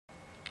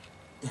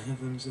The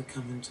heavens are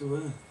coming to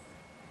earth.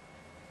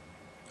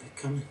 They're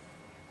coming.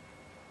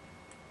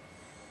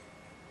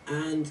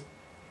 And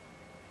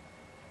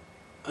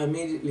I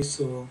immediately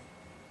saw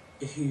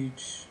a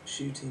huge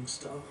shooting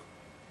star.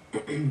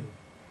 It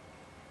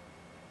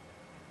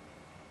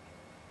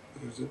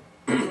was the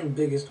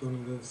biggest one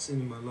I've ever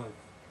seen in my life.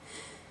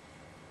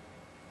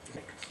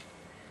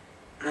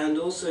 And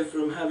also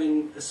from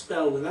having a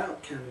spell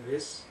without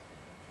cannabis,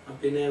 I've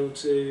been able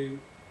to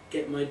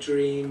get my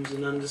dreams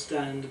and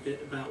understand a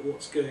bit about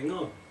what's going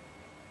on.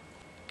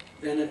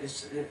 Then at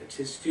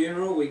his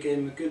funeral we gave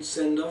him a good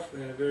send-off,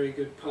 we had a very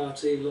good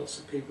party, lots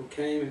of people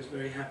came, it was a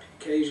very happy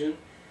occasion.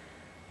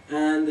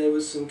 And there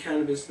was some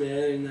cannabis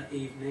there in that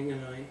evening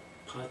and I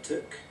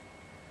partook.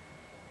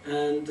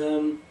 And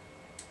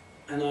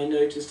I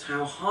noticed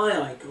how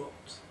high I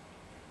got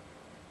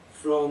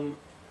from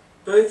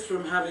both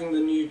from having the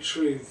new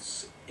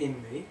truths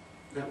in me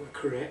that were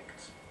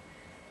correct,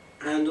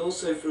 and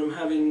also from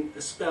having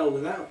a spell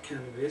without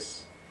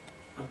cannabis.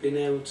 I've been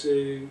able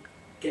to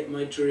get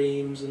my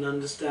dreams and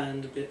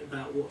understand a bit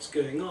about what's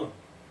going on.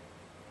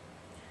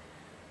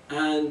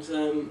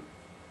 And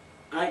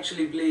I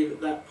actually believe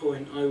at that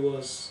point I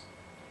was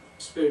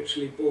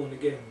spiritually born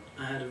again.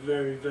 I had a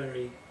very,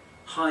 very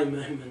high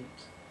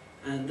moment,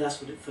 and that's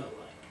what it felt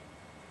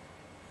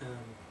like.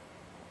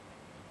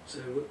 So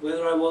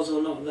whether I was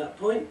or not at that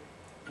point,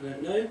 I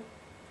don't know,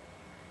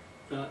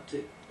 but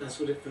that's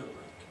what it felt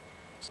like.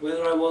 So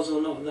whether I was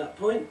or not at that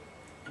point,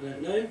 I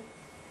don't know,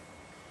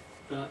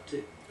 but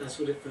that's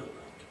what it felt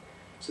like.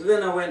 So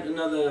then I went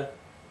another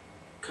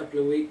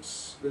couple of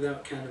weeks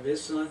without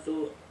cannabis, and I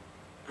thought,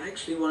 I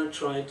actually want to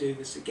try and do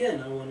this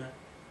again. I want to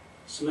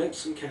smoke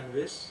some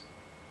cannabis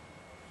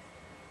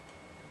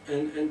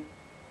and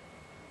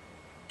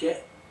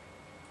get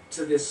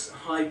to this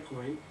high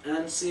point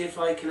and see if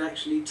I can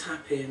actually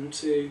tap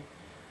into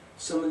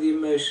some of the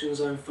emotions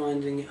I'm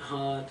finding it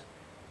hard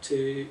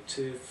to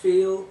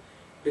feel,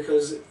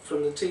 because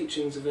from the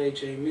teachings of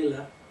A.J.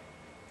 Miller,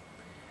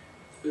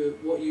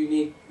 what you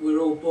need, we're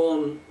all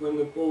born, when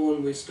we're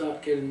born we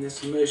start getting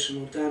this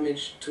emotional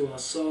damage to our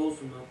soul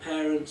from our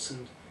parents,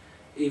 and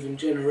even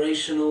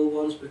generational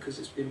ones because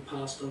it's been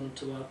passed on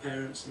to our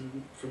parents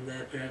and from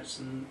their parents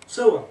and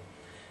so on.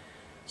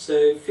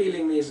 So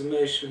feeling these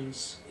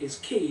emotions is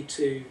key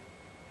to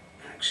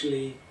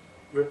actually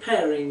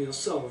repairing your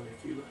soul,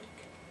 if you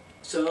like.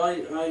 So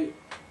I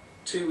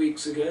 2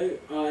 weeks ago,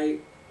 I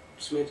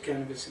smoked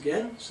cannabis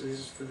again, so this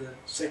is for the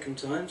second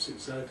time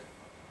since I'd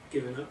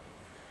given up.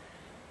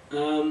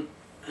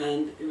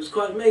 And it was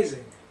quite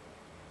amazing,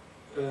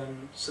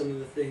 some of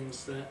the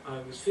things that I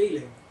was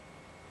feeling.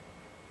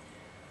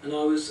 And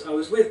I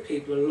was with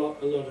people a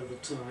lot of the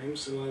time,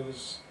 so I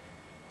was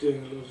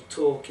doing a lot of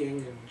talking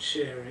and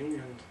sharing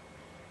and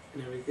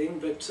everything,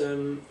 but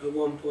at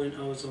one point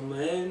I was on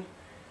my own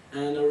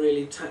and I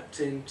really tapped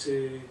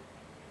into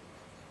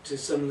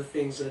some of the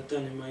things I'd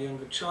done in my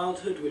younger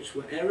childhood, which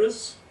were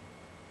errors.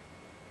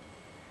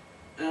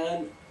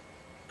 And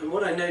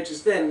what I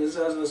noticed then is,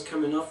 as I was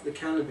coming off the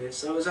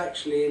cannabis, I was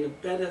actually in a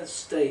better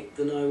state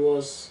than I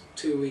was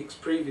 2 weeks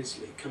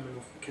previously coming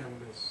off the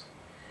cannabis.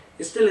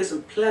 It still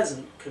isn't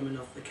pleasant coming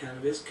off the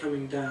cannabis,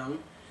 coming down,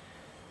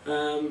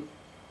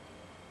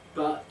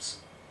 but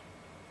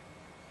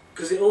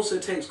because it also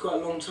takes quite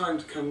a long time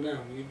to come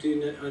down.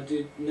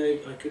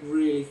 I could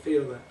really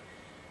feel that.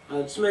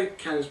 I'd smoke a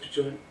cannabis per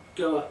joint,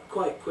 go up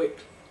quite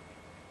quickly,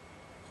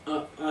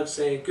 up I'd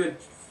say a good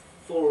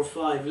 4 or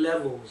 5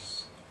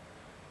 levels.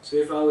 So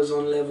if I was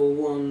on level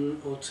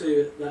 1 or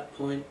 2 at that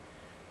point,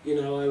 you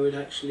know, I would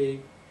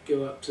actually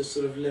go up to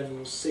sort of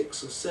level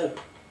 6 or 7.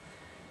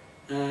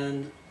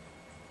 And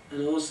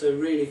I also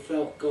really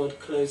felt God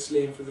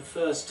closely, and for the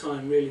first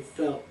time really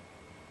felt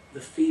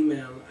the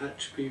female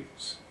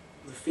attributes,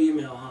 the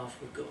female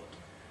half of God,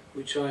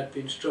 which I had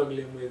been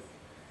struggling with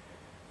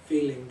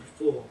feeling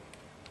before.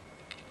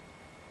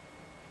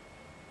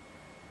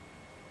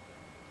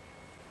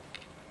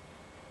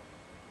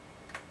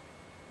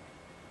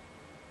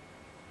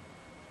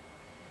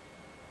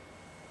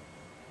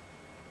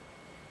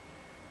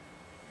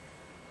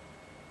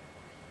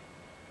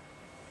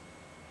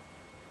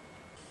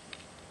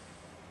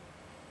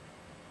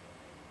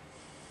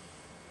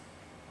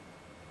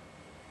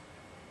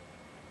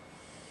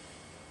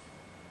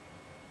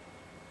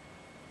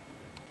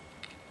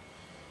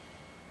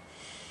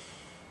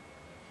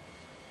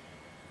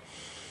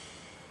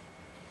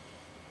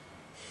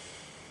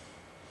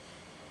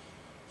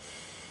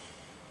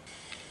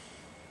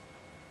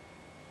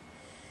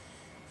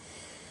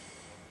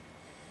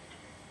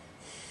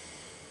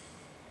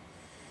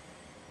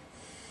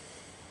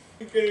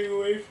 Getting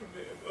away from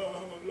it my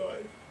whole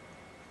life.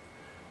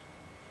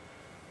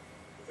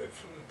 And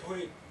from the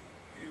point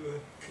you were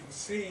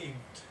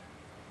conceived,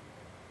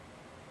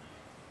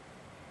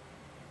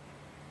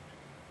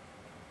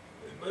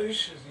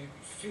 emotions, you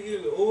can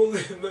feel all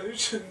the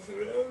emotions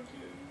around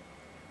you.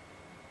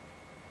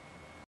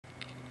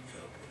 You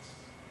felt this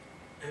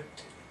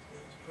emptiness.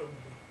 That was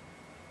probably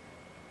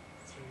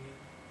 3,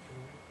 4.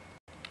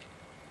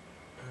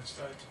 And I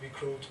started to be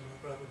cruel to my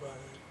brother by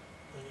then.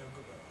 my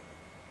younger brother.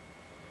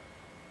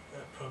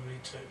 That probably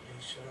totally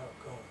shut up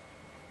God.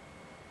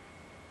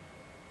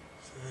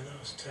 So then I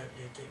was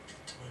totally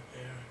addicted to my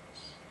parents.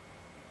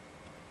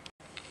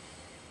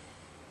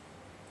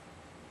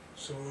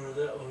 So more of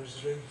that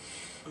obviously.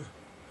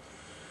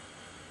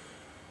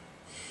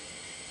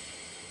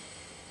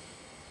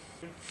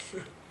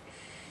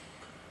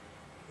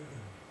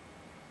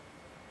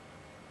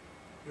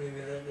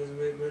 Maybe that doesn't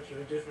make much of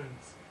a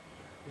difference.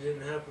 It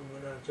didn't happen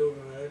when I was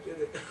talking about it,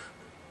 did it?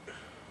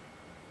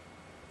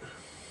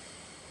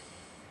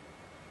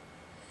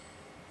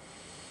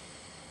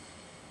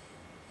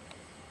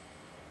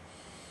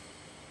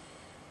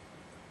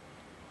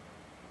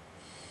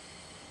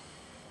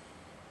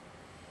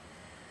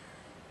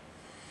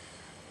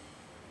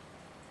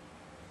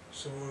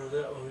 Some more of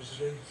that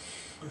obviously.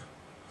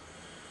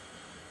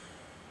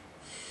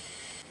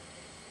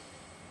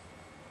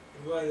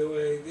 By the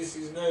way, this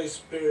is no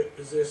spirit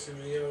possessing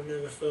me. I've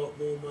never felt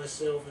more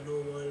myself in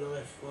all my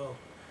life. Well,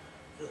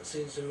 not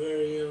since a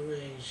very young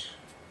age.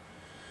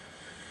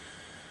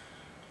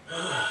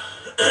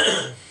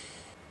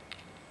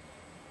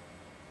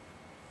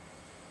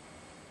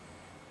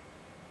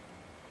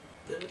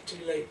 Never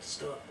too late to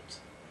start.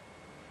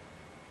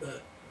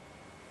 But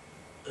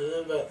I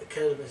know about the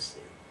cannabis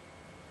thing.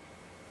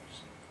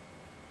 Just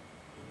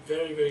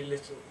very, very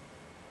little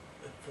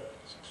at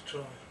first to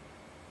try.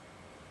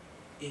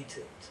 Eat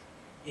a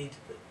bit.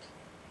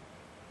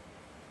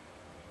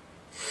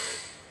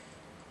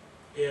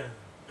 Yeah,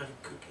 have a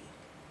cookie.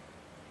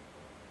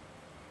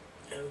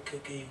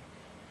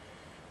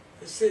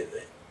 And sit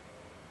there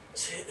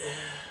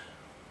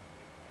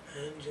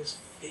and just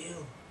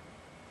feel.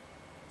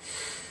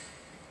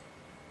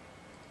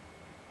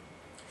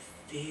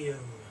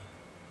 And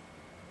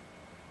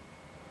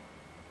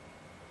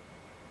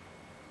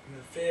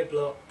the fear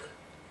block,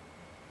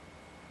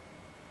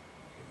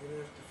 you're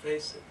going to have to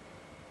face it.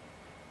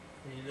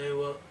 And you know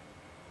what?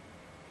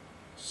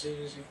 As soon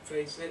as you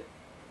face it,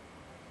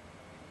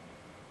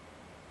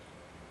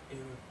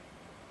 you're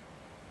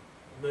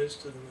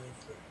most of the way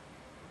through.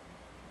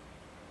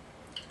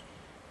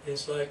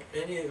 It's like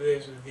any of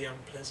those with the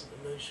unpleasant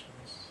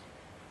emotions.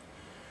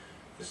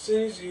 As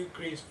soon as you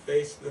agree to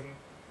face them,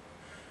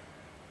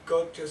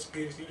 God just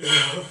gives you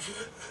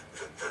love.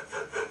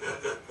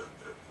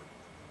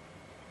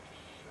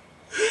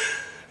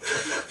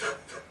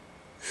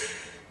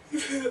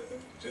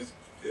 Just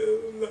feel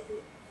love.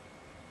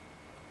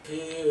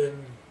 You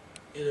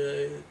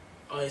and,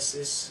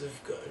 ISIS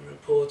have gotten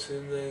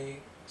reporting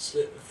they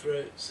slit the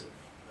throats of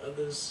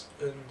others,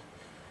 and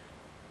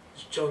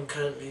John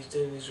Cantley's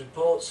doing his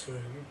reports for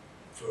them,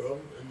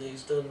 and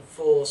he's done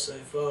 4 so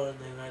far, and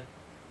they've had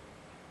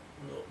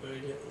not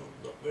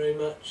very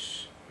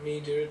much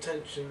media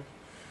attention,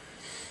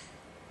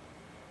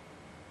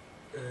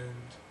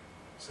 and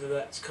so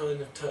that's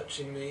kind of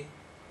touching me.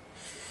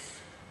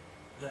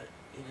 That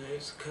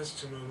it's a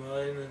customer of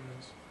mine,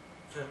 and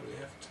family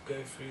have to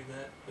go through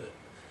that, but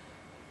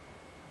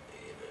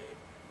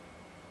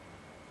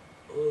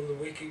all the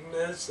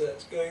wickedness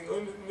that's going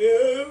on in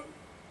there.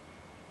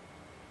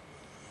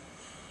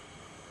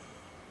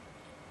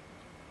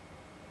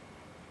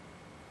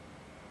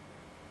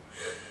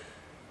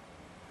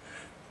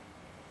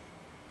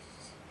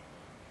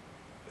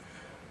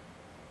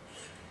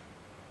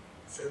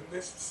 It's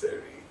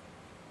unnecessary.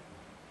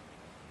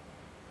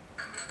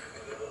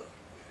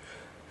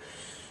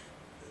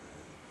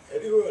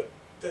 Anyone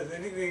does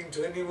anything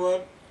to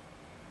anyone,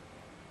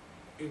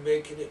 you're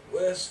making it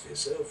worse for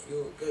yourself.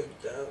 You're going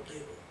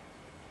downhill.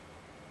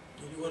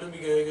 You want to be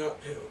going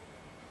uphill.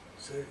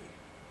 So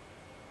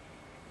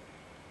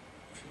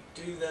if you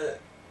do that,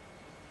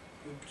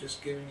 you're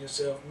just giving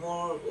yourself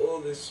more of all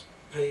this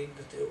pain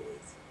to deal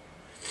with.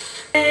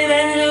 It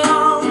ain't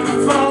long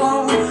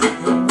for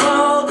the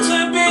world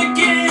to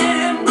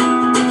begin.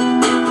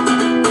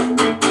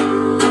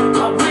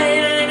 I'll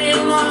wait any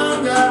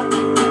longer.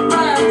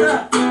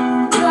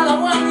 But I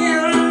want you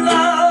to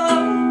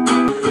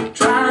love.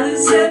 Trying to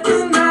set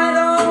the night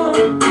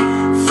on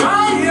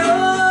fire.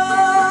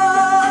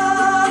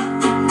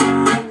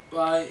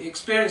 By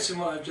experiencing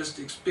what I've just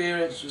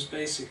experienced was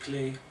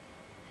basically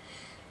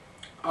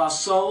our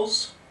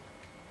souls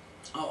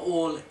are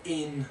all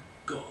in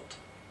God.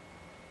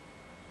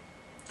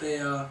 They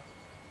are,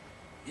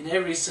 in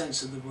every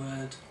sense of the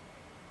word,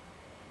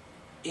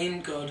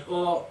 in God,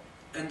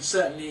 and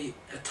certainly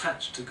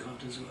attached to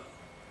God as well.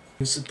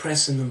 We're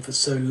suppressing them for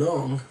so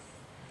long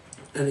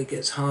that it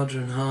gets harder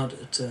and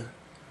harder to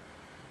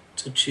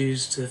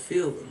choose to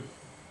feel them.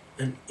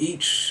 And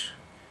each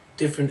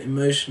different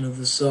emotion of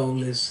the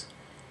soul is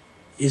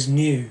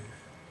new.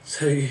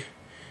 So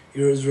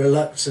you're as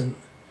reluctant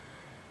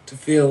to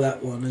feel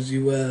that one as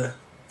you were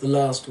the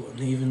last one,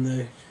 even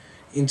though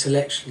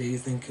intellectually you're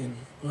thinking,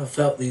 well, I've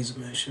felt these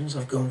emotions,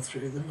 I've gone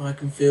through them, I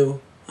can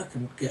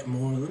get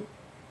more of them.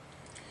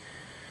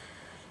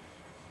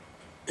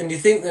 And you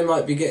think they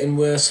might be getting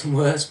worse and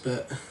worse,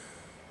 but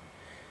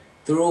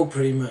they're all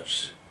pretty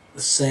much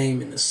the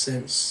same in a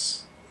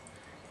sense.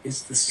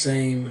 It's the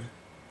same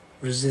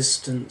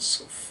resistance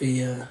or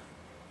fear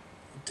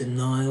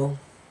denial.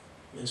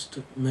 Most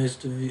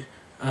of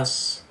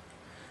us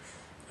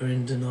are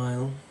in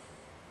denial,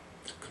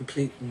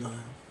 complete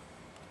denial.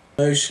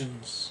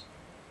 Emotions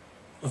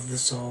of the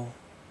soul,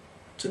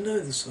 to know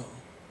the soul.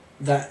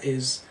 That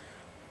is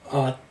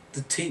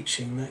the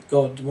teaching that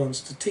God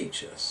wants to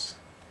teach us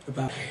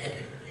about.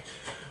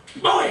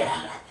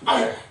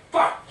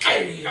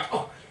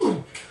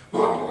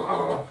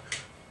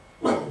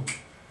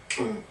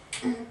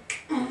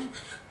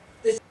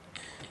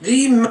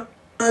 The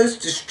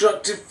most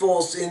destructive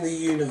force in the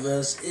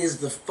universe is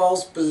the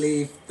false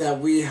belief that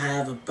we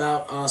have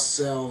about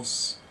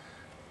ourselves.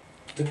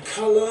 The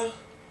colour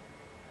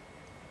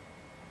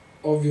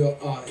of your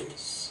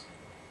eyes.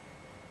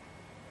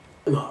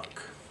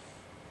 Mark.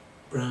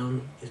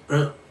 Brown is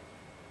brown.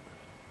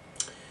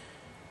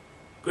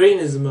 Green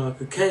is the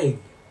mark of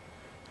Cain.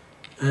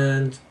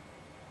 And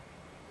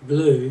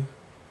blue,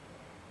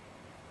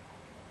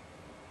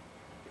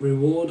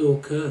 reward or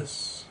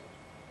curse,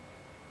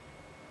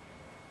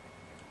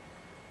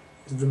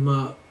 is the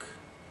mark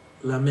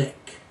Lamech.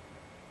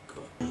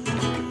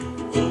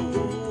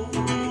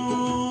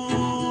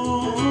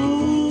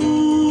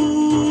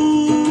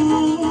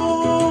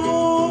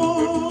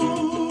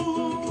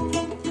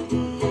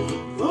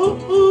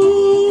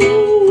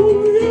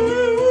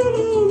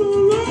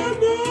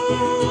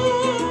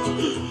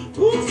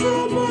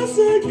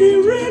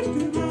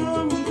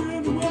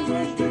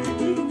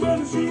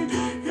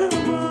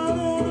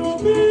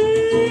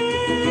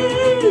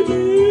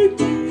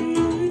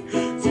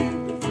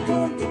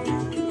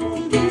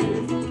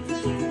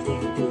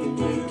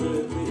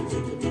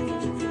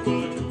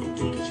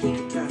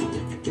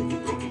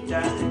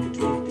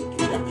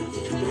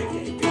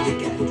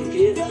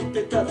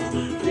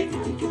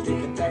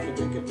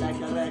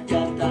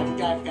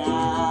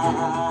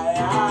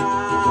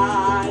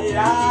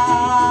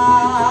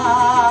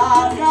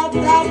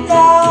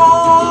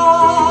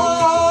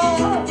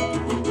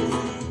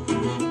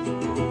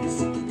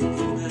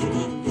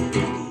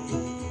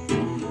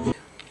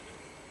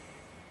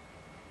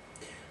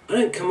 I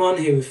don't come on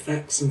here with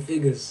facts and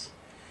figures,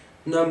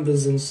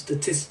 numbers and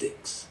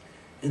statistics,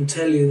 and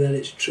tell you that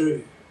it's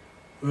true,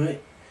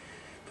 right?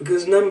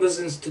 Because numbers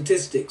and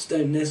statistics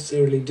don't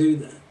necessarily do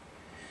that.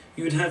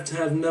 You would have to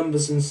have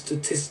numbers and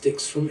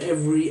statistics from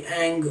every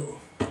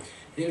angle.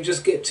 It would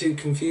just get too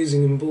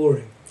confusing and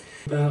boring.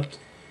 About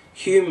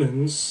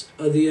humans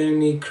are the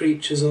only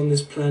creatures on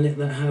this planet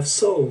that have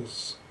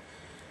souls.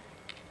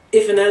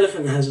 If an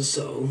elephant has a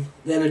soul,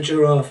 then a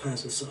giraffe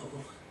has a soul.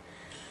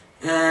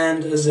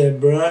 And a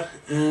zebra,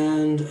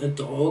 and a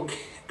dog,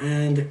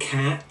 and a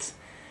cat,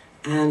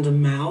 and a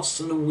mouse,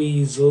 and a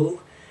weasel,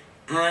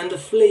 and a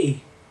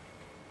flea,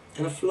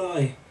 and a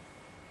fly,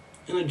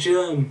 and a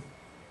germ.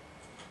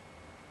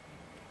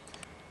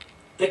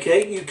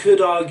 Okay, you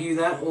could argue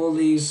that all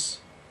these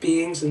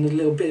beings and a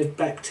little bit of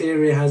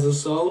bacteria has a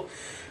soul,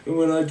 and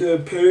when I do a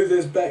poo,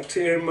 there's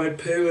bacteria in my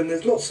poo, and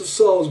there's lots of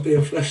souls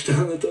being flushed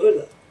down the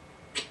toilet.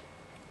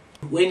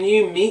 When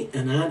you meet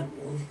an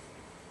animal,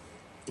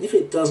 if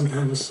it doesn't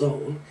have a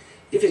soul,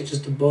 if it's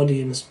just a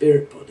body and a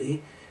spirit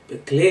body,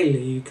 but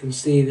clearly you can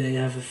see they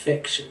have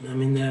affection. I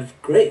mean, they have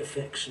great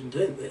affection,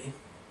 don't they?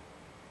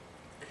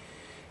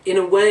 In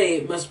a way,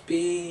 it must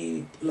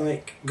be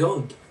like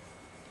God.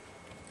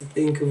 To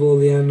think of all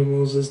the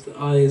animals as the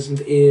eyes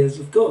and ears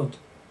of God.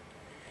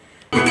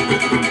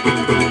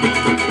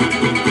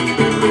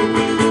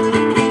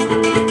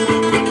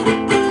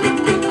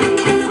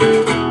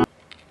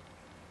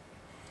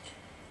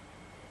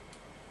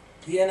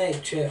 The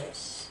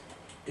NHS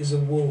is a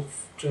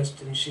wolf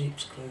dressed in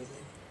sheep's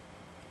clothing.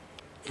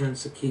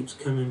 Cancer keeps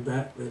coming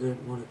back, they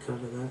don't want to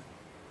cover that.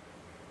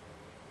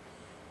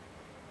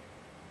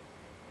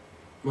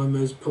 My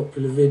most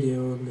popular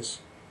video on this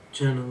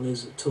channel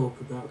is a talk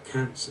about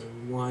cancer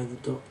and why the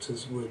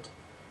doctors would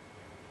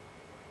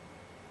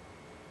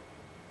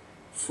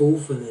fall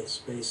for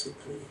this,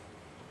 basically.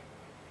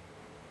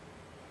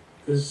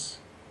 Because,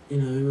 you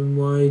know, and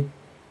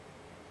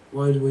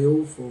why do we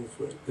all fall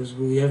for it? Because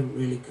we haven't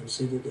really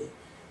considered it.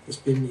 It's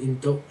been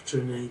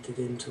indoctrinated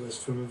into us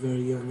from a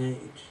very young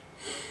age.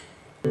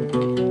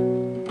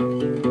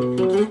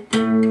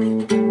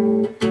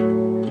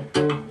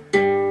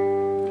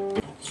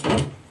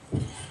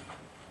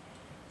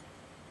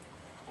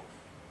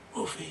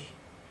 Wolfie.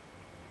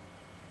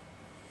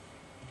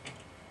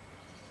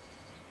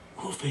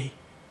 Wolfie.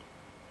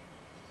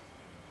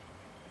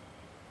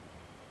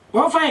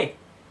 Wolfie!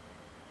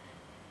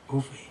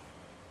 Wolfie.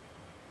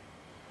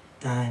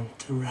 Time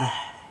to ride.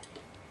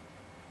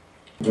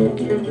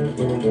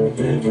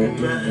 Every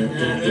man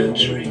had a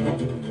dream.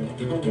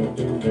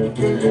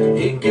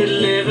 He could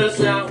live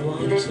as I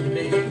want to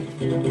be.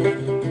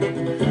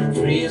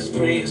 Free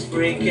as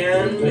free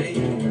can be.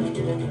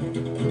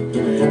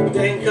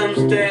 Then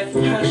comes death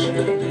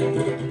passionately.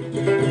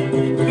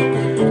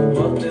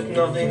 What if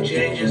nothing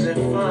changes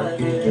in 5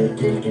 years?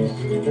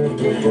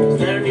 Is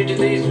there a new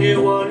disease,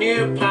 new war,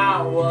 new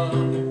power?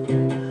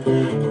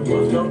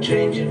 What if no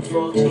change in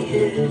 40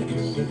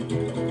 years?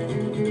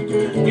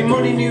 New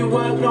money, new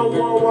work, no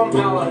war, one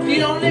power.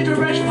 The only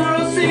direction for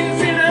us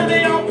is in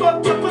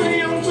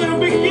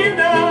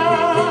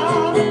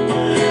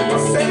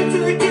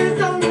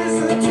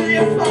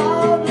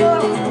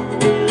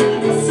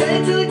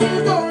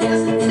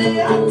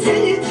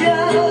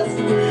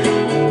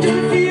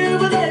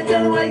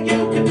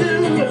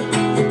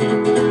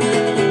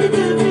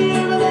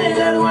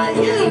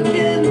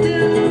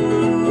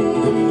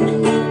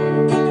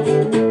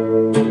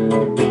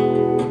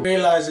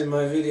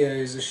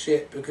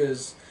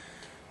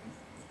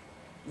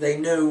they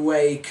no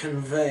way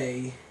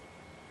convey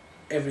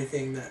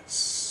everything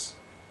that's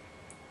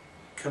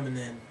coming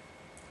in,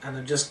 and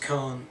I just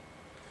can't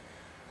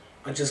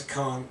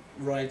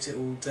write it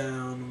all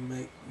down and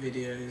make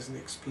videos and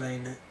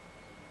explain it.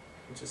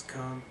 I just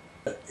can't.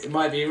 It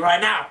might be right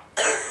now.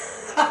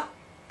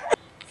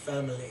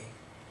 Family,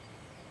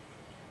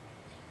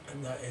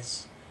 and that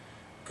is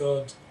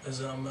God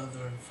as our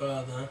mother and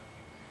father,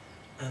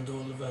 and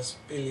all of us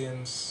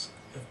billions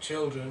of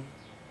children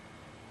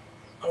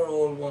are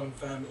all one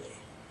family,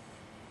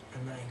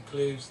 and that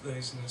includes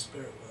those in the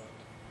spirit world.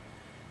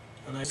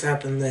 And what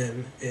happened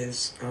then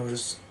is I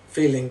was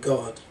feeling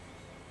God,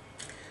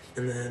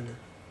 and then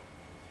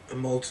a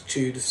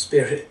multitude of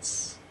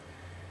spirits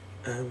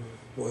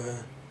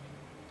were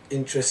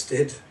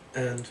interested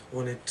and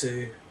wanted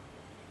to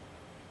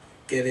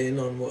get in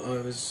on what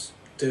I was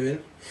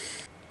doing,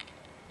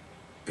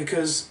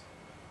 because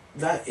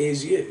that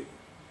is you.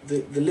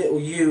 The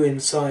little you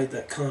inside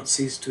that can't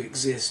cease to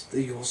exist,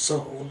 your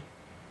soul,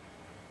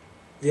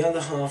 the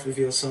other half of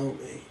your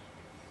soulmate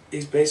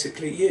is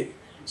basically you.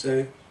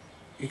 So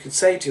you could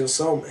say to your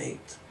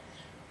soulmate,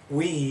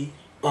 we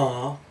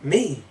are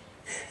me.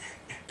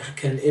 I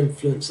can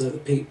influence other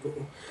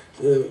people.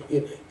 So,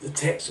 you know, the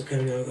texts were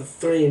coming over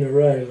 3 in a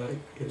row, like,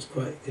 it was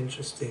quite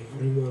interesting,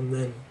 and one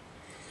then.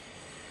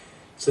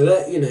 So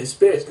that, you know,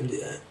 spirits can do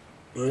that,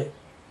 right?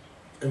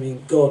 I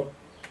mean, God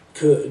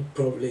could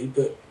probably,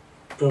 but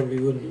probably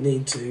wouldn't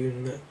need to,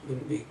 and that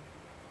wouldn't be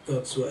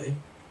God's way.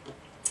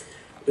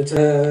 But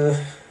so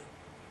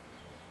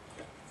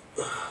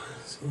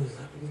what is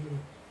happening?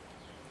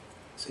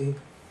 See?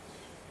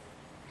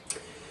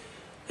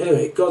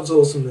 Anyway, God's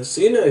awesomeness.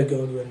 So you know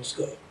God when it's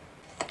God.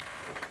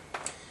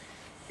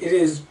 It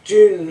is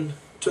June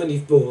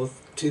 24th,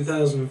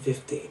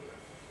 2015.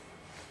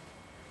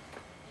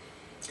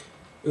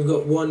 We've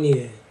got 1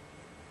 year.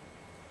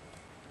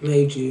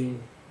 May,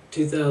 June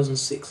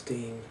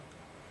 2016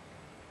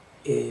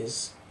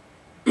 is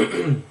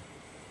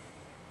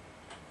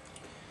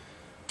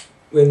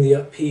when the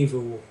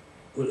upheaval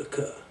will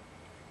occur.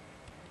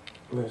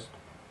 Most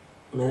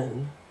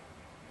men,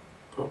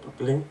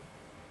 probably,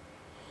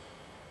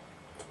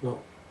 if not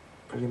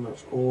pretty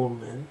much all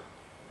men,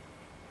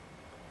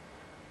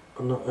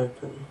 are not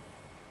open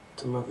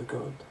to Mother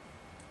God.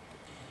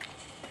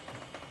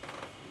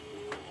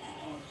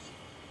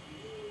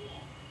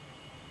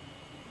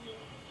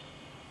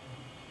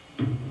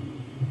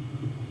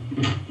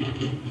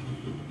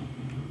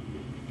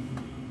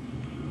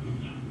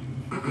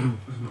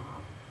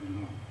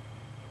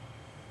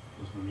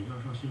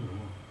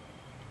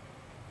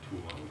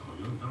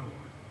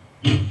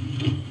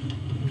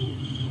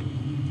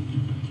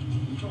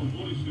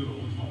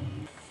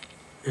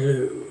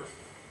 Hello.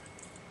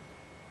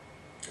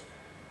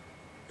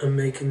 I'm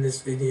making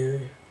this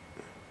video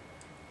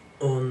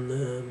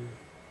on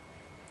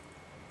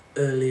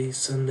early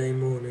Sunday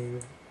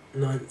morning,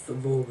 9th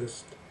of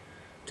August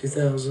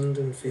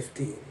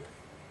 2015.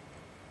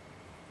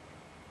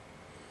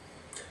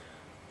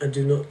 I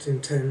do not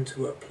intend to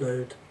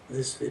upload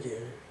this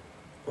video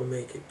or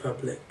make it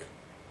public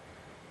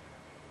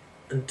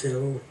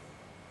until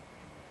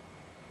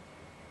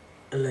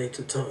a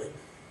later time,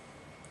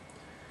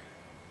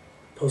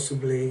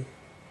 possibly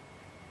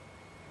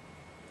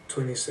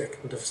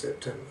 22nd of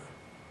September.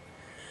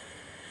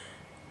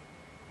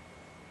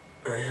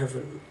 I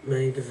haven't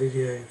made a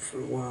video for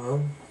a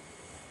while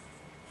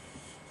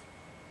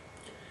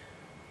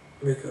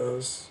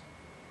because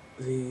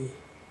the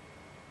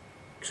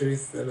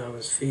truth that I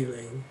was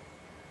feeling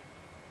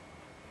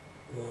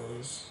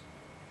was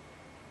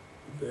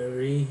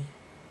very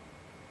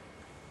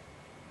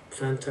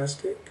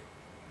fantastic,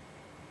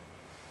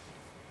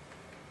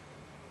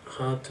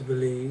 hard to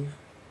believe,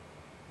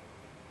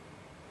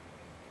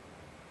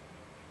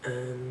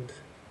 and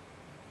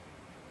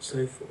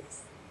so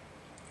forth.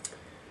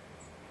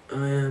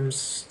 I am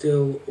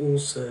still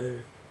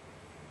also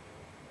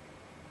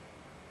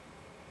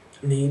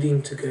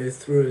needing to go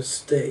through a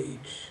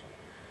stage,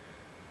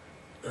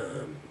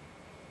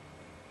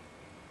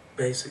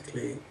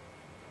 basically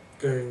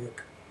going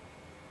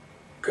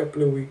a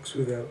couple of weeks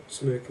without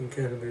smoking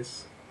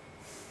cannabis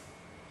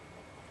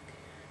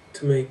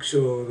to make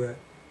sure that,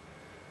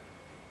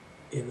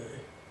 you know,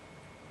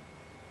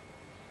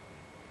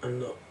 I'm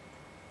not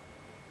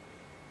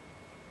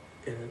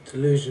in a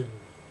delusion.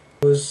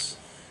 I was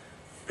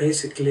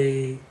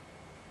basically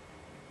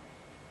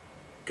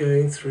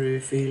going through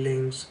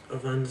feelings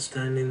of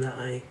understanding that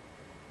I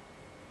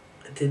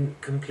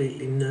didn't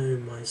completely know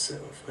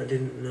myself. I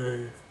didn't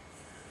know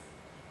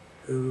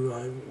who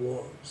I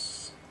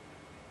was,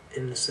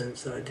 in the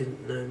sense that I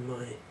didn't know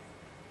my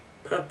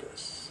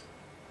purpose.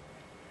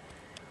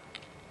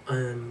 I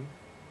am,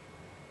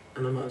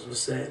 and I might as well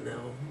say it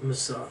now,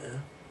 Messiah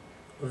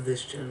of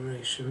this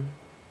generation.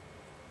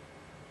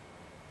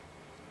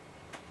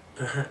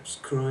 Perhaps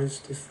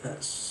Christ, if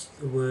that's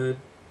the word,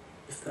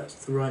 if that's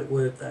the right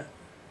word, that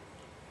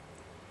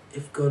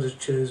if God has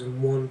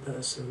chosen one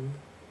person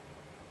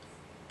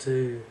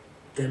to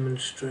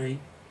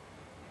demonstrate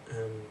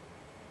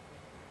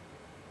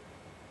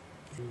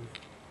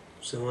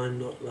So I'm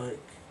not like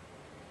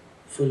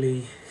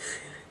fully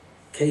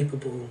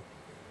capable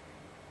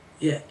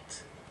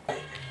yet.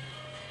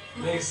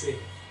 Lucy,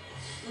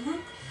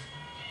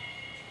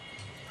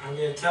 I'm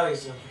going to tell you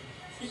something.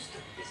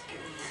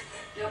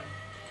 Yep.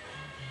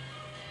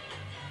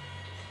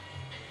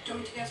 Do you want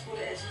me to guess what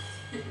it is?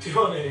 Do you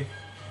want to? Do you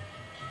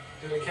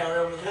want to carry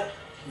on with that?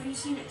 Well, you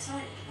seem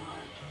excited about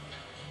it.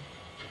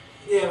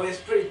 Yeah, well, it's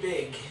a pretty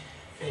big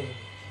thing.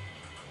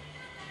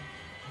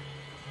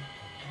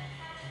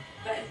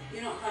 But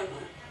you're not home,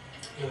 right?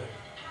 No.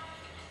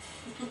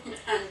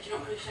 And you're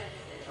not going to shave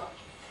it either?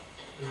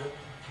 No.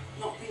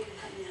 Not thinking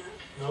that you know?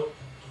 Nope.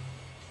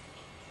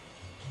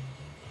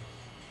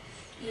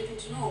 You living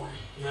to Norway?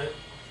 No.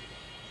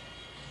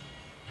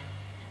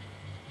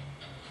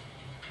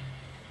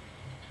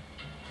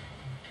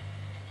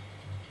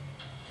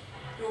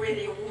 You're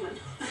really a woman.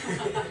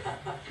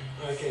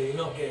 Okay, you're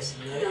not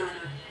guessing, no? No.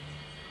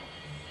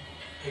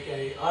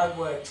 Okay, I've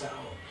worked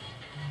out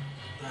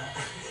that...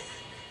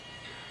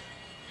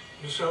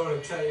 I'm sure I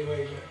want to tell you where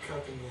you got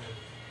cut in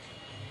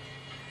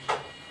there.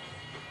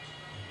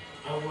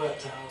 I've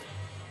worked out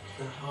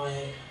that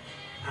I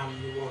am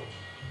the one,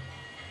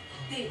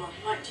 The one,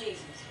 like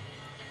Jesus.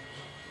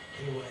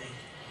 in a way.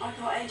 I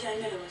thought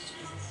AJ Miller was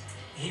Jesus.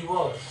 He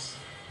was.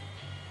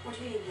 What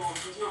do you mean was?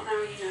 It's not now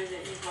you know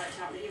that you've worked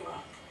out that you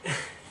are.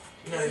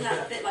 No, Isn't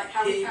that a bit like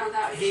how we found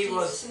out he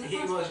was Jesus in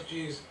the first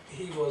place?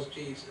 He was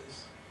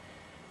Jesus,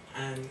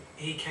 and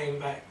he came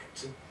back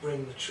to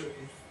bring the truth,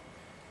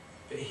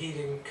 but he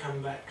didn't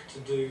come back to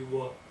do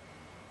what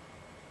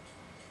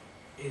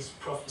is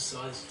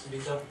prophesied to be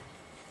done.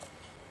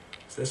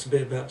 So that's a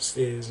bit about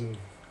spheres, and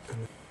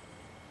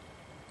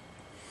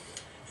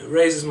it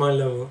raises my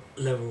level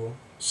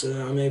so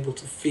that I'm able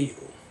to feel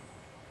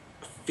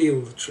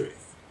the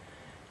truth,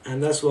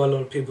 and that's why a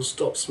lot of people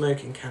stop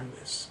smoking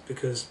cannabis,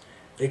 because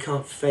they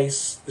can't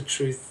face the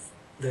truth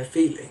they're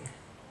feeling.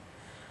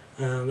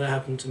 That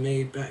happened to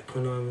me back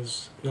when I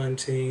was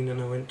 19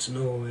 and I went to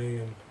Norway,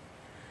 and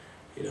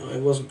you know, I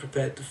wasn't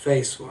prepared to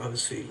face what I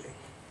was feeling.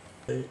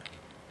 So,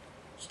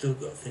 still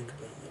got to think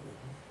about that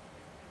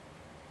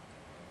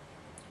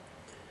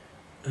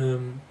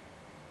one.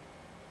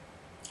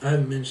 I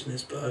haven't mentioned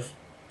this, but I've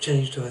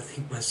changed who I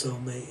think my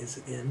soulmate is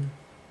again,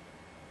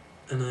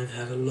 and I've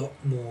had a lot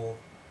more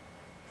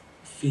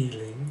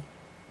feeling.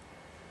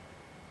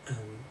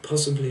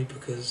 Possibly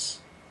because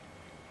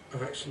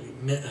I've actually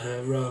met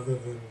her rather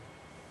than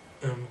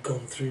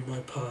gone through my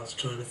past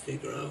trying to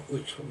figure out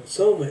which one my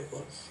soulmate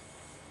was.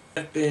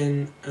 I've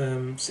been,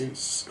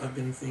 since I've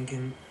been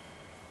thinking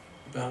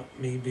about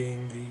me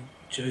being the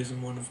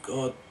chosen one of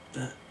God,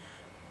 that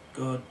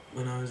God,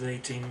 when I was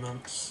 18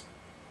 months,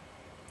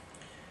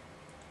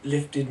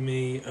 lifted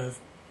me of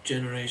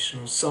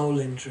generational soul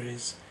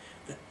injuries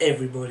that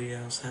everybody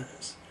else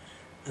has,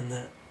 and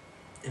that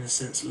in a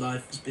sense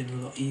life has been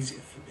a lot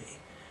easier for me,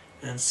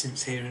 and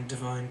since hearing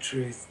divine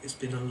truth it's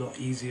been a lot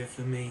easier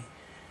for me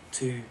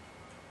to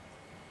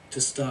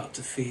start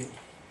to feel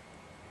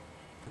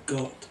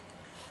God.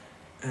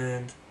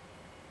 And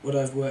what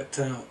I've worked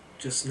out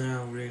just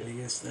now really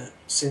is that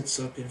since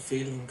I've been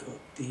feeling God,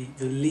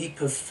 the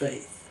leap of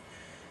faith,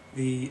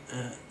 the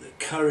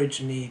courage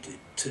needed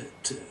to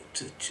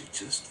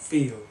just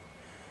feel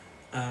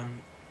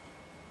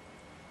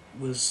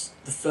was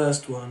the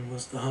first one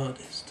was the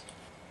hardest.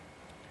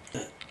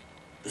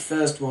 The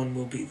first one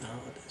will be the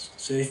hardest.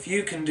 So if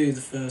you can do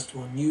the first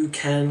one, you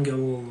can go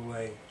all the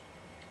way.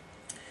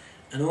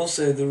 And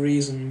also the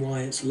reason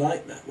why it's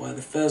like that, why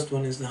the first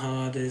one is the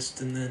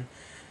hardest, and then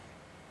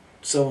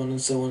so on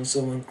and so on and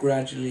so on,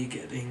 gradually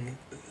getting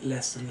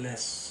less and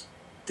less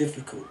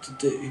difficult to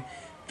do,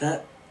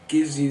 that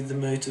gives you the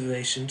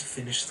motivation to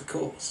finish the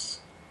course.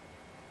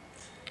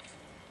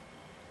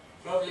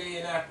 Probably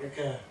in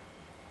Africa,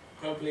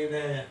 probably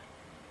there,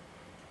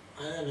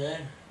 I don't know.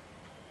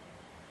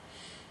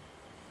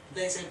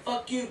 They said,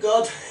 fuck you,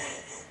 God.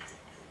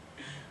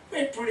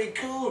 We're pretty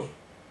cool.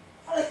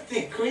 I don't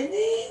think we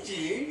need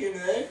you, you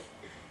know.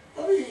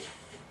 I mean,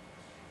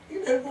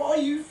 you know, what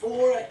are you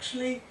for,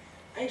 actually?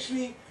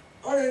 Actually,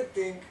 I don't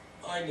think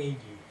I need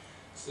you.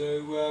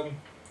 So,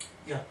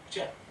 yeah,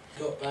 chap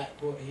got back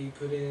what he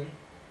put in,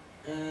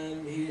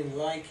 and he didn't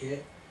like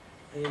it,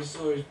 and he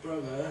saw his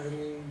brother,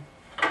 and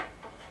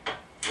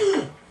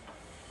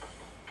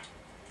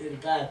did a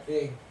bad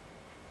thing.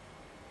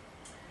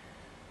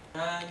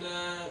 And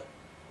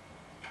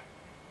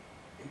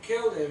it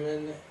killed him,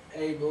 and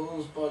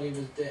Abel's body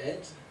was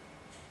dead,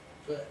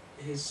 but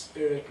his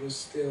spirit was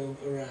still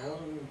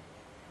around,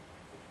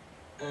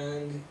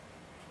 and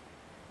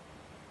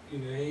you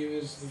know, he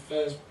was the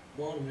first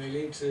one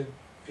really to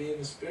be in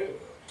the spirit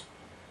world.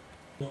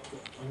 Not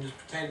God, I'm just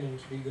pretending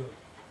to be God.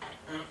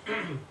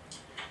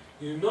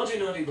 You naughty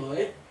naughty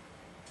boy,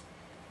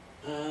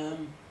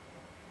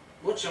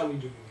 what shall we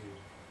do with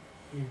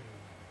you?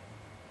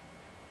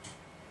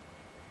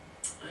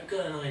 I've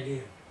got an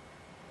idea.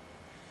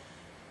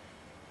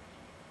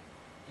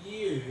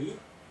 You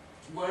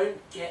won't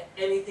get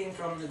anything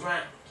from the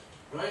ground,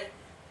 right?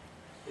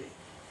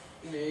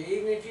 You know,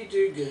 even if you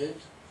do good,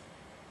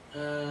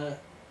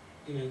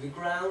 you know, the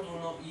ground will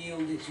not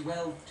yield its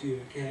wealth to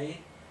you, okay?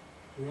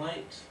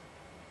 Right?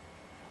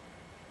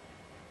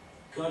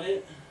 Got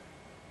it?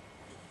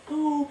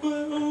 Oh,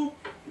 but oh,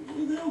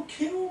 they'll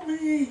kill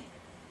me.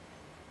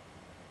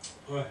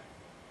 Alright.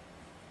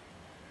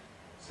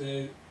 So,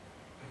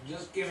 I've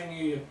just given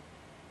you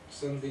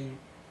something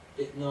a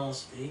bit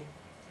nasty.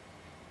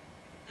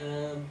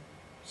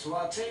 So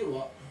I'll tell you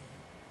what.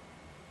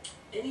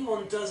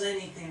 Anyone does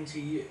anything to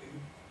you,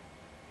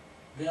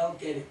 they'll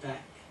get it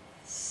back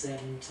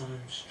 7 times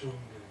stronger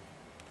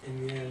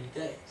in the early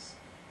days.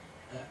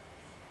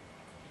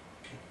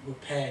 Were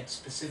paired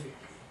specifically.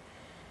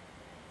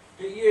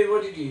 But you,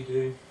 what did you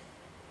do?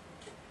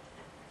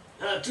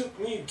 It took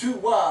me 2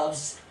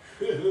 wives.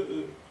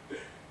 2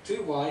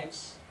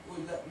 wives? Well,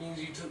 that means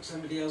you took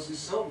somebody else's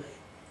soulmate.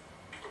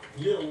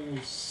 You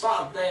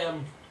sod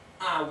damn,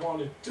 I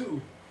wanted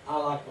 2. I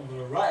like a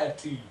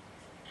variety.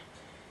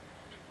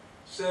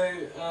 So,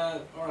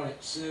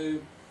 alright, so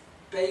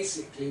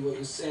basically what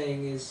you're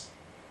saying is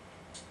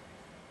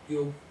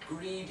you're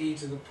greedy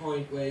to the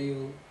point where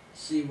you'll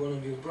see one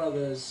of your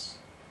brothers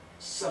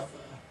suffer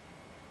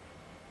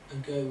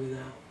and go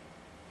without.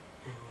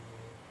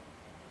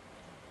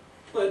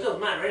 Well, it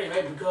doesn't matter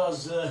anyway,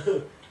 because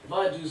if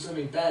I do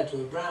something bad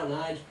to a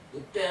brown-eyed,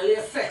 it barely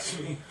affects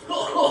me.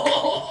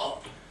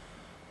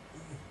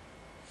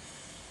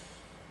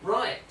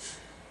 Right.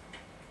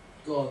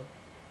 God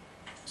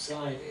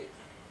decided.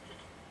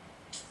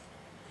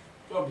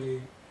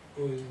 Probably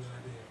always an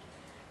idea.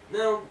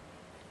 Now,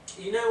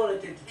 you know what I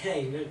did to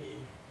Cain, don't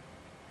you?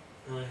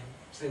 I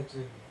said to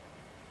him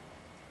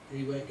that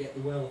he won't get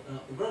the wealth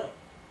out the ground.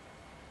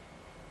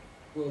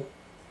 Well,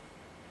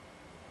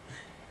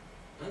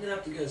 I'm going to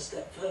have to go a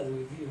step further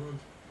with you,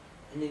 aren't I?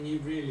 I mean,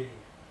 you've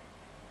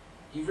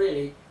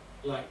really,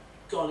 like,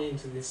 gone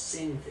into this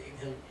sin thing,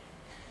 haven't you?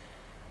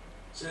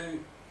 So,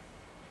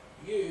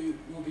 you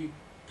will be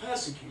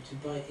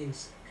persecuted by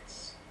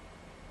insects.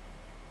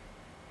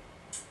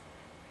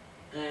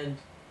 And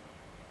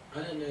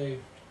I don't know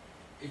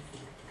if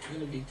you're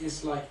going to be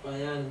disliked by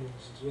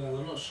animals as well.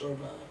 I'm not sure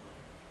about that.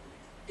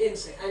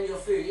 Insect and your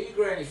food. If you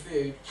grow any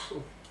food,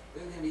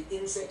 there's going to be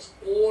insects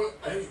all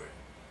over it.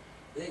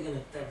 They're going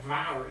to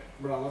devour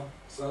it, brother,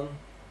 son.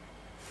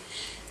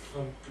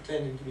 I'm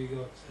pretending to be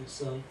God,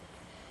 so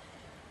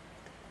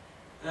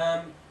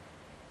son.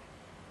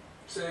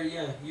 So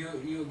yeah,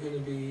 you're going to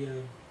be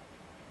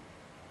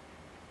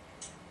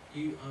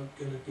you are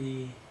going to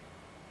be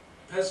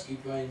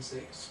persecuted by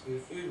insects. Your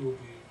food will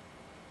be.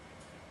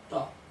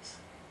 But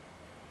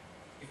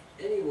if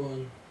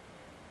anyone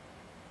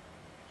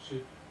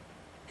should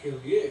kill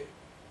you,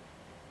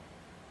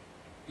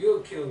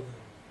 you'll kill them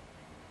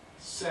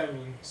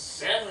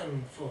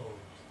 7-7-fold.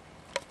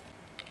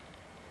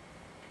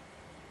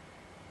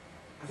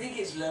 I think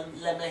it's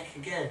Lamech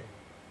again.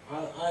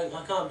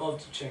 I can't bother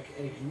to check it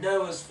anyway.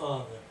 Noah's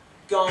father,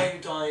 guy who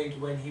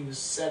died when he was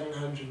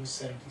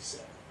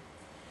 777.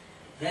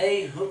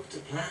 They hooked a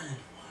plan.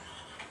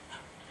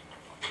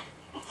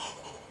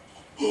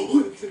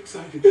 Oh, I'm so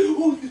excited.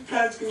 Oh, this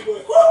plan's going to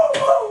work.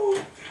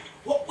 Whoa!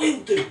 What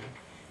we'll do,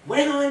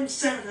 when I'm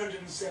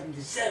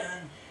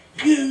 777,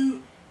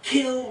 you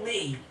kill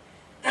me.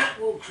 That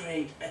will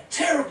create a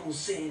terrible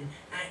sin,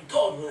 and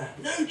God will have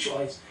no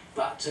choice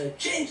but to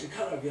change the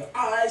colour of your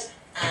eyes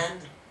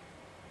and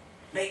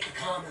make the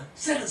karma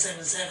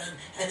 777,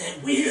 and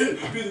then we'll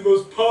be the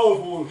most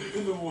powerful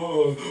in the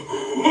world.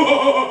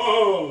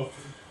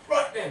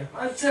 Right then,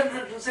 I'm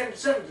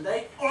 777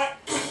 today. Alright.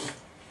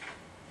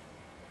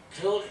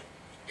 Killed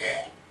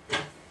it.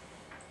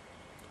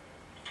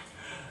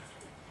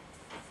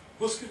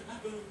 What's going to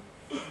happen?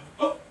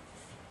 Oh.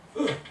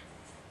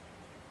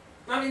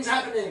 Nothing's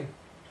happening.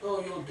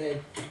 Oh, you're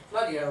dead.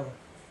 Bloody hell.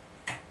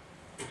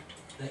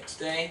 Next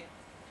day,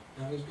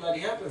 nothing's bloody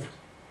happened.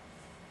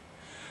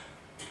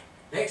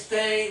 Next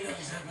day,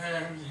 nothing's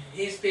happened.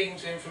 He's speaking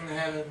to him from the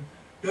heaven.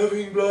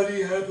 Nothing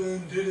bloody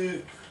happened, did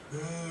it? No.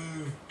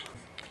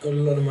 Got a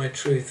lot of my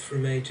truth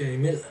from A.J.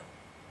 Miller.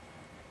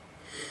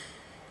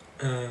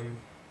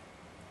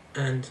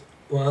 And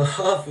while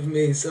half of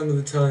me, some of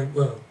the time,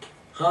 well,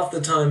 half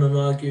the time I'm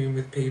arguing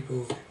with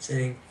people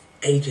saying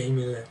A.J.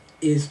 Miller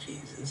is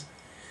Jesus,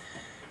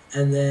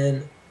 and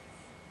then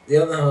the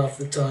other half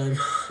of the time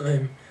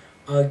I'm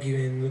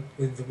arguing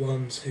with the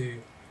ones who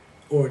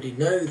already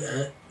know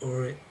that,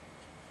 or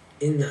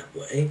in that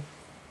way,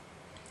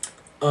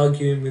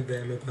 arguing with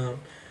them about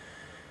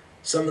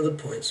some of the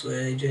points where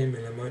A.J.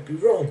 Miller might be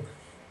wrong.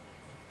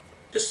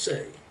 Just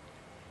say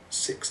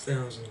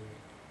 6,000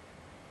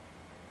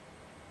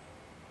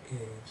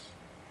 years.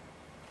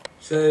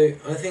 So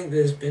I think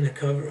there's been a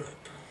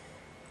cover-up.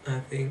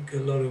 I think a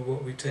lot of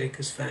what we take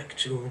as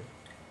factual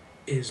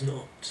is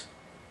not.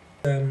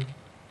 I'm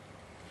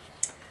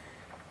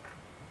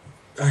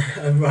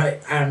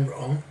right and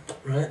wrong,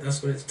 right?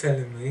 That's what it's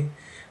telling me.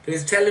 But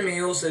it's telling me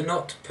also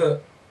not to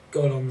put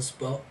God on the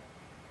spot.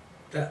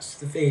 That's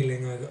the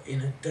feeling I got, you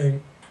know,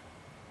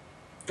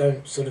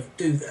 don't sort of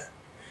do that,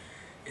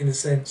 in a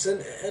sense.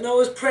 And I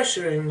was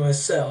pressuring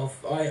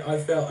myself. I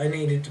felt I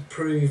needed to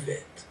prove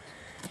it.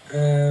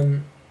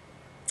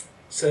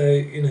 So,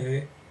 you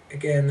know,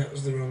 again, that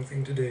was the wrong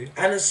thing to do.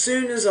 And as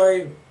soon as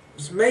I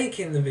was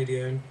making the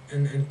video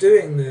and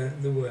doing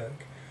the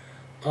work,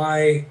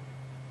 I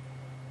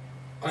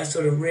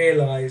sort of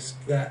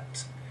realised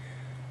that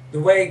the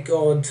way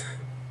God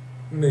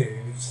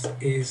moves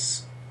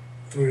is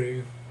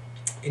through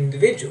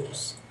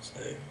individuals.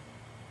 So,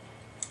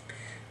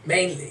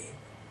 mainly.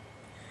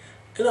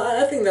 And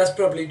I think that's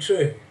probably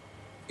true.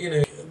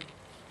 And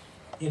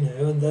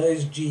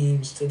those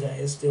genes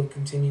today are still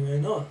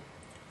continuing on.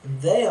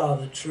 And they are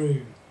the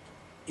true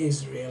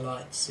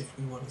Israelites, if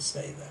we want to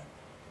say that.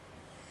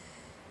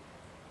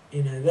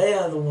 They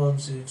are the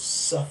ones who've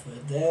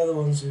suffered. They are the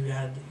ones who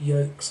had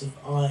yokes of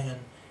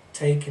iron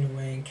taken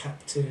away in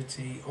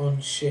captivity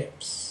on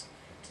ships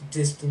to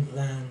distant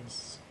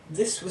lands.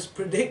 This was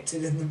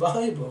predicted in the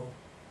Bible.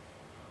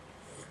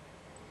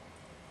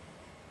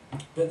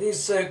 But these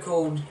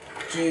so-called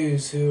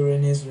Jews who are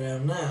in Israel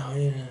now,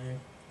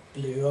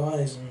 blue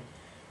eyes and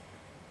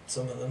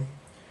some of them,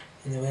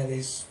 and they wear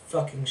these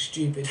fucking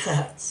stupid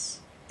hats.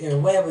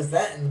 Where was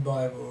that in the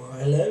Bible?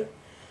 Hello?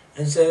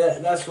 And so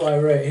that's what I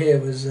wrote here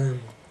was,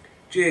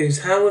 Jews,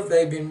 how have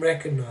they been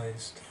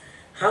recognised?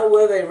 How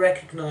were they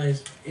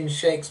recognised in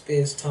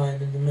Shakespeare's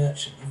time in The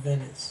Merchant of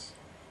Venice?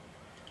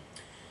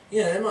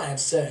 They might have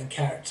certain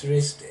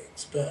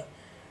characteristics, but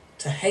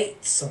to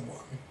hate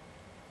someone,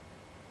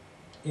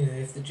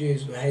 if the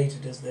Jews were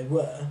hated as they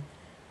were,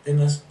 they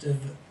must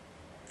have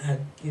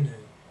had,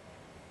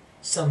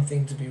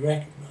 something to be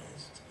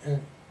recognised.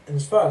 And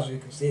as far as we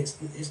can see, it's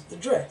the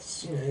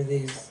dress,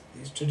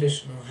 these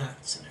traditional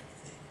hats and everything.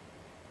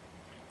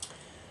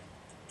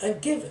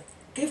 And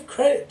give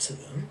credit to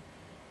them.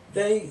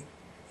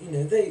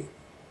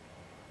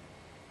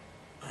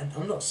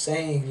 I'm not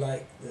saying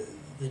like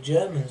the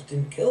Germans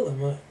didn't kill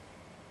them.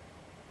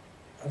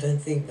 I don't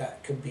think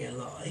that could be a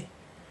lie.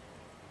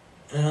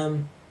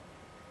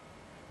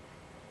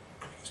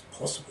 It's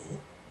possible.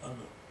 I'm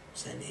not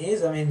saying it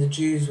is. I mean, the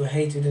Jews were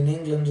hated in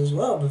England as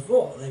well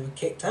before. They were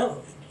kicked out of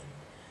England.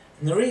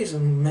 And the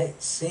reason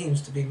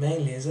seems to be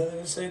mainly is that they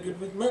were so good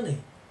with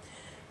money.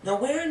 Now,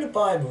 where in the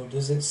Bible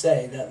does it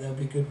say that they'll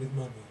be good with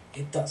money?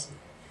 It doesn't.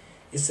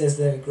 It says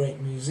they're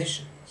great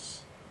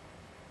musicians.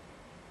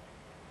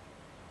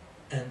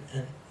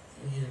 And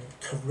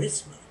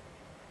charisma.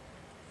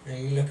 Now,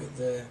 you look at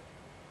the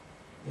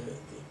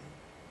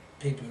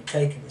people who've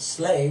taken the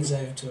slaves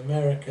over to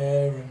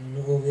America and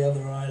all the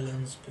other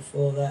islands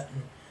before that,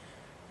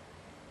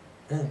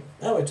 and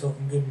now we're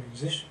talking good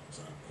musicians,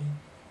 aren't we?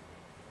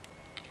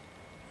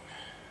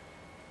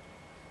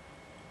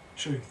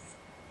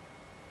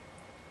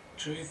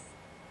 Truth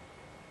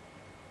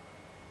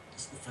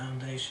is the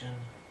foundation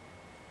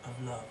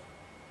of love.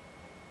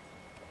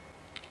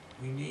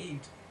 We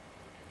need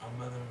our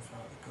Mother and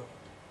Father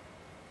God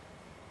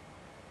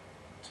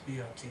to be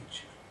our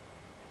teacher.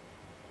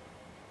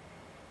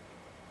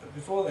 But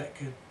before that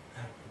could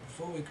happen,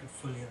 before we could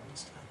fully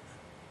understand that,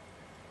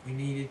 we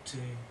needed to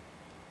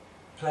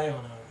play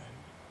on our own,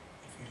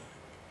 if you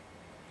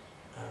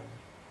like.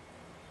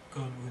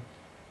 God would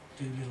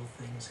do little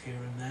things here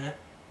and there,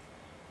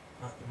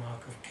 like the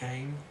mark of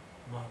Cain,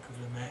 the mark of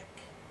Lamech,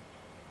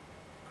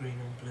 green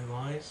and blue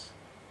eyes,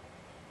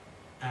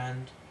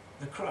 and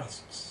the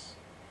Christs,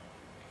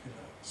 if you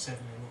like, 7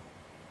 in all.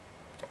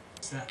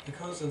 It's that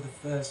because of the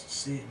first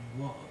sin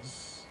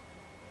was,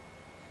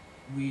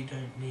 we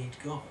don't need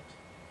God.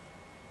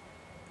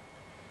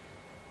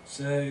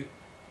 So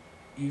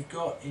you've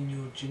got in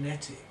your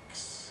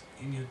genetics,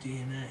 in your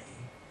DNA,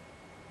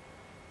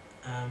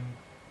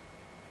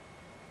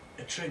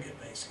 a trigger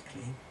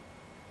basically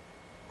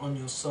on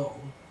your soul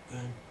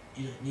going,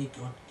 you don't need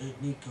God,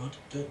 don't need God,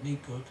 don't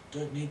need God,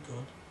 don't need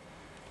God.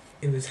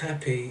 It was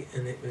happy,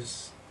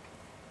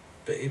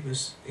 but it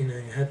was, you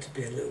had to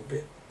be a little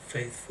bit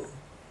faithful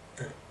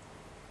that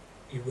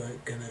you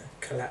weren't going to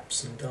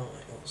collapse and die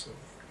or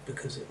something,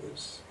 because it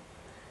was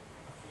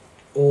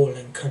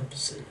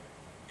all-encompassing,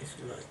 if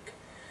you like.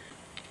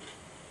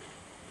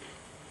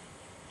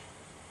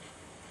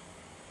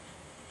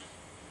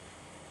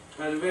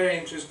 I had a very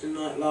interesting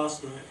night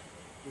last night.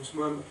 It was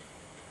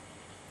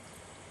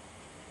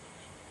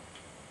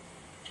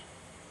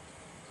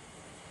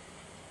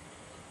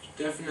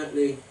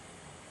definitely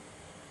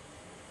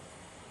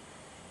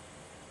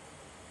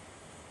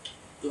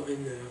got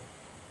in there.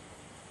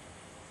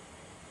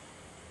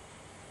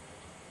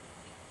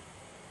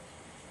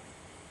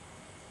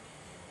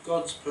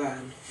 God's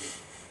plan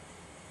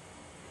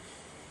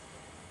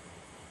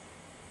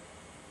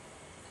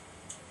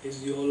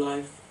is your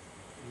life,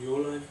 and your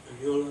life, and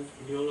your life,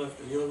 and your life,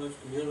 and your life,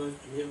 and your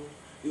life, and your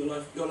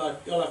life, your life,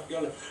 your life,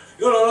 your life,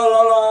 your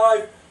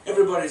life,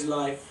 everybody's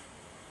life.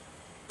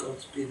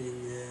 God's been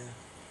in there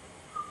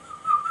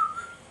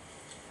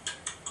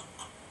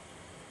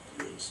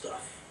doing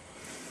stuff.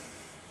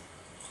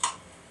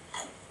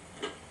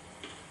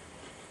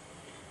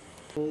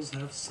 All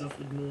have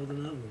suffered more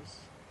than others.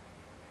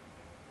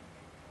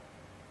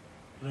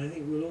 But I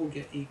think we'll all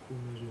get equal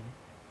measure.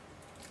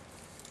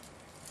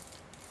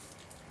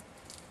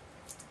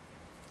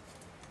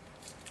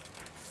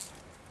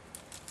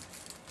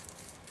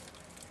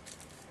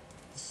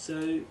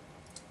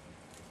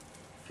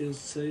 feels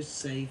so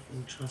safe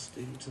and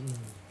trusting to know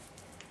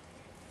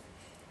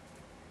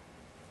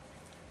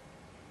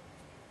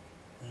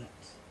that,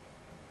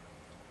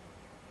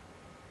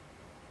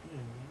 you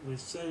know, we're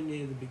so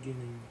near the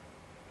beginning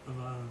of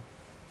our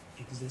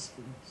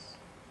existence.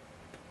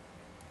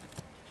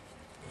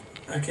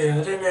 Okay,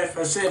 I don't know if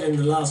I said in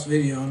the last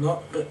video or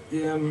not, but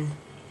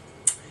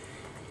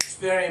it's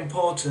very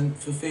important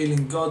for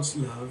feeling God's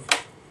love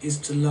is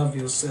to love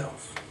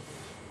yourself.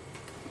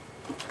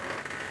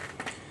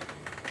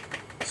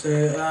 So,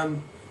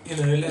 you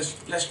know,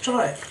 let's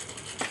try it.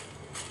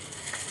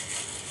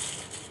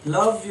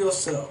 Love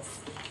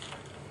yourself.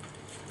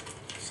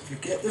 So you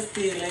get the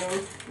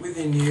feeling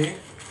within you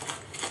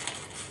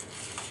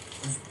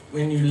of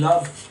when you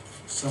love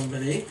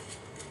somebody,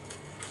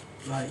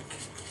 like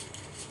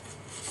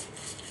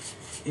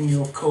in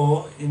your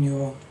core, in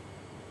your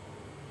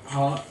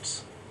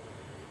heart,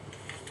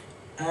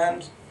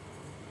 and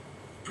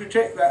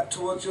project that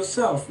towards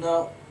yourself.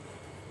 Now,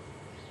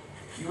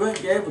 you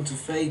won't be able to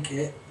fake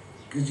it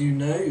because you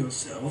know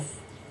yourself.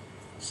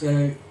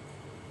 So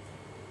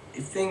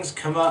if things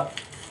come up,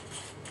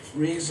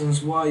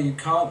 reasons why you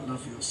can't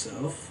love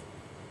yourself,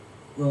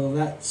 well,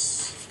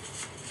 that's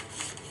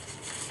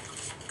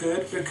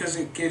good because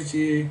it gives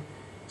you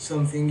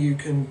something you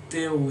can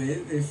deal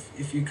with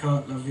if you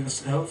can't love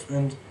yourself.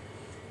 And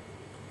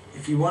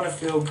if you want to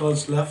feel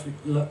God's love,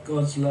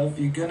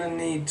 you're gonna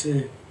need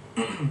to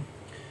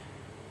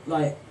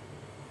like,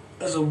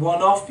 as a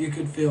one-off you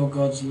could feel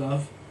God's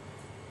love,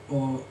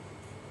 or,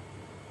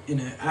 you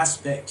know,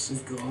 aspects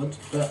of God,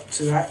 but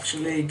to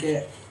actually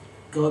get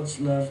God's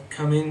love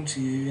come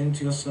into you,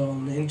 into your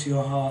soul, into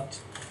your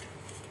heart,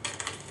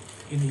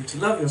 you need to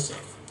love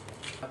yourself.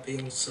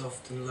 Being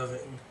soft and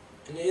loving,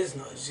 and it is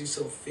nice, you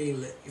sort of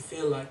feel it, you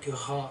feel like your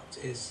heart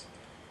is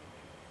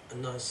a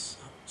nice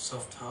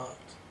soft heart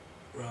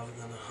rather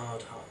than a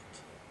hard heart.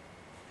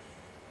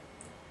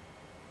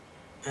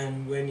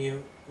 And when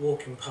you're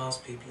walking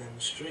past people in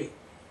the street,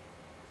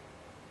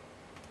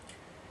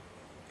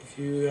 if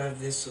you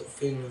have this sort of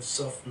feeling of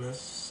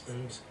softness,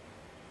 and,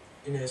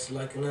 you know, it's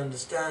like an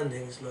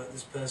understanding, it's like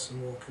this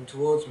person walking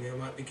towards me, I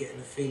might be getting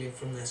a feeling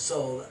from their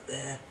soul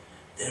that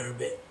they're a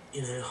bit,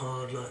 you know,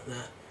 hard like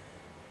that,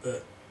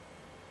 but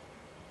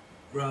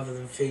rather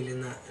than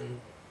feeling that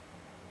and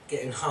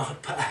getting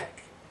hard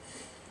back,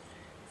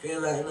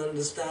 feel that and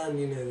understand,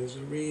 you know, there's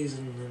a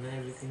reason and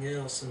everything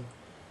else,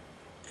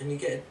 and you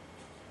get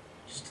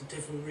just a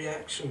different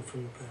reaction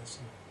from the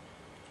person.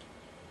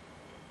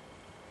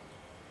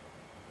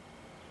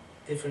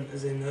 Different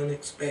as in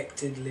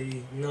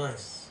unexpectedly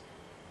nice.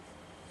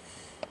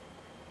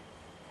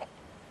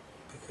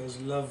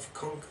 Because love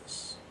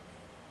conquers.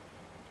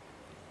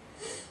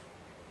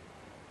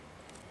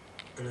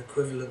 An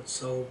equivalent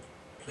soul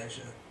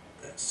pleasure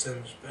that's so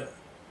much better.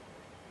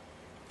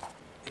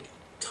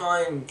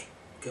 Time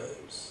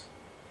goes.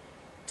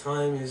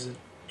 Time is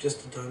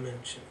just a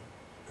dimension,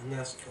 and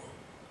that's gone.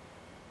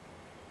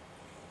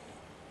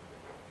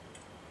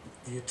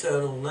 The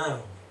eternal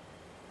now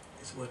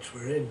is what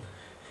we're in.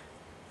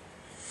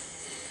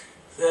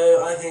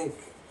 So I think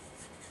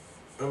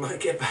I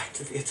might get back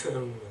to the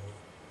eternal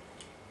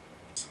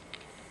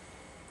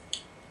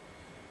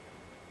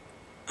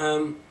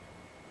now.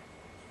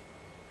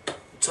 The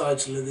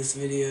title of this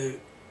video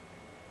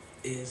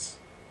is,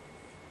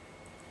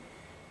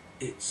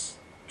 it's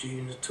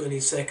June the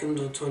 22nd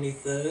or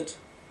 23rd,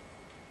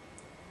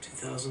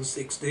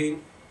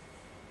 2016.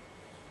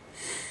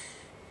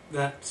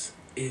 That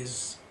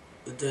is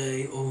the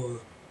day, or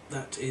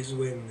that is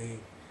when the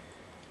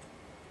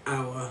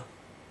hour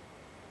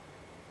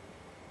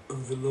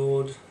of the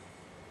Lord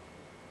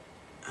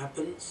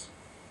happens,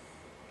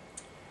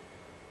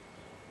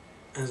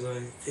 as I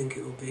think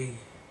it will be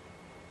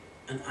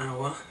an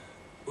hour,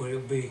 or it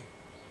will be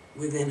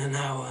within an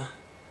hour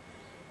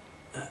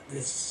that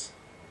this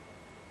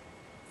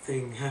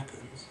thing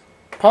happens.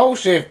 Pole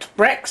shift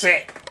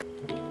Brexit.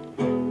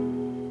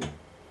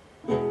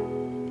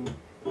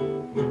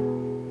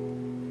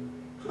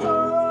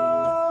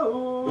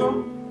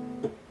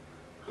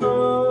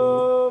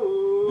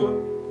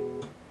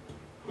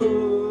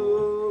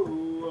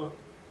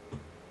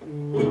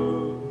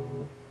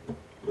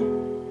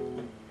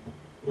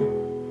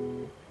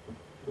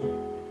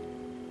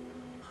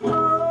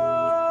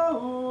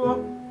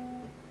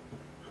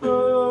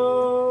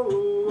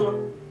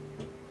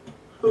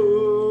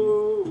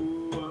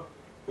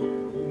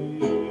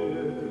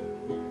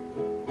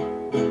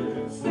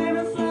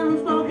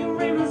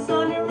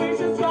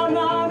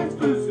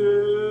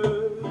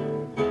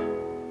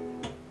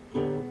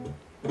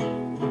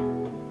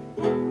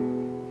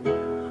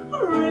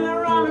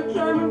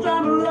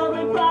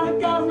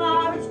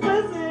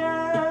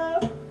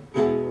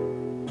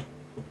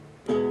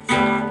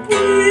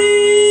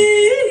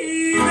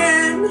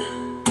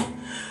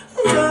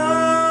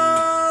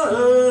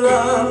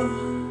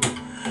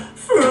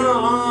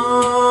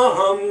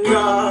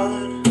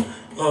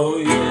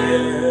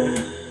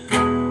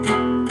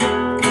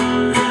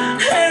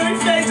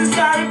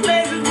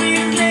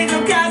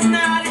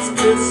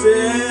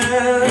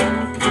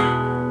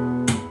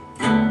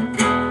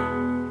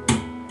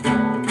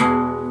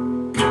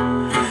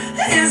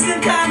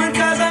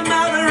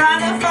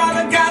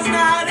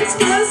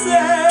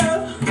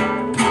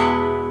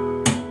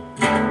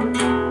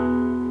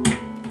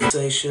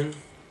 conversation,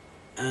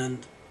 and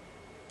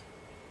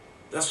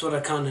that's what I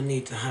kind of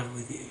need to have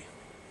with you.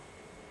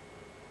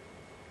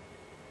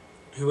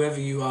 Whoever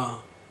you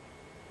are,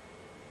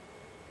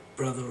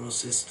 brother or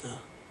sister,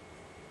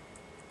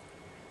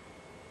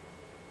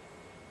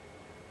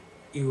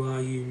 you are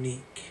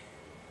unique.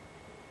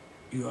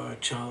 You are a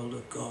child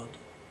of God.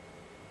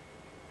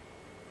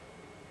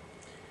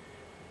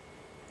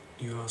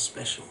 You are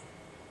special.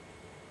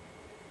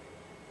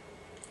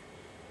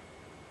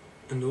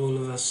 And all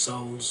of us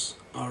souls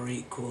are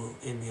equal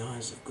in the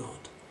eyes of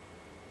God,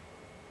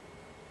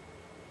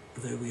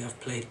 though we have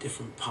played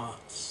different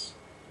parts.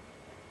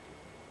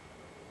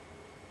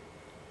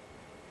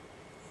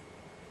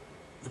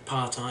 The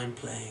part I'm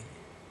playing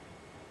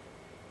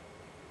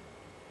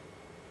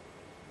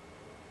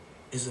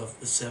is of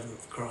the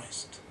seventh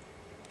Christ.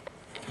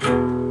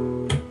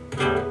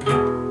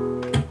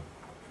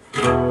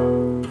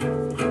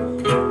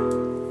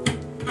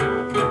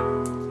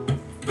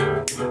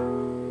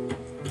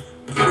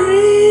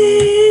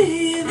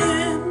 Breathe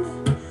in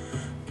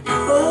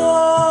the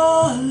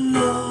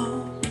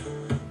love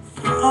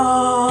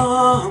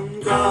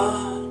from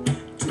God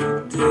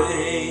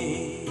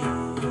today.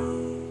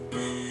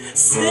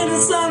 Sitting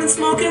sun and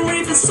smoking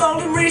reefer, soul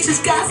and reaches,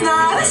 God's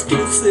not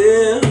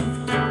exclusive.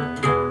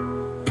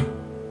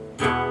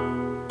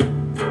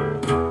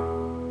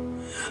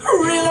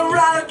 Real and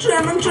right,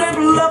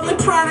 trembling, lovely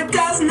prana,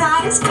 God's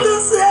not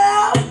exclusive.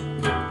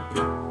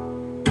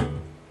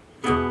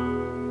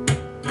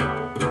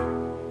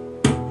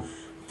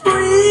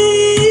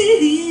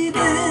 Breathe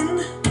in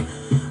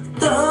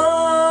the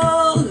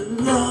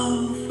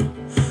love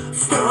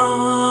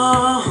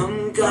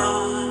from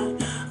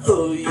God,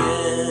 oh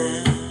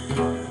yeah.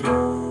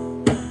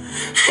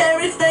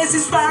 Hairy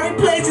faces, fiery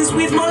places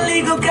with more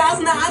legal,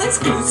 God's not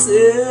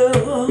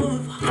exclusive.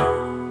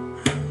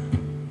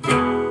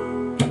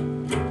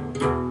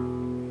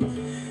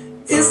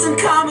 Instant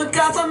karma,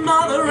 God's a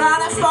mother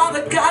and a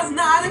father, God's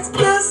not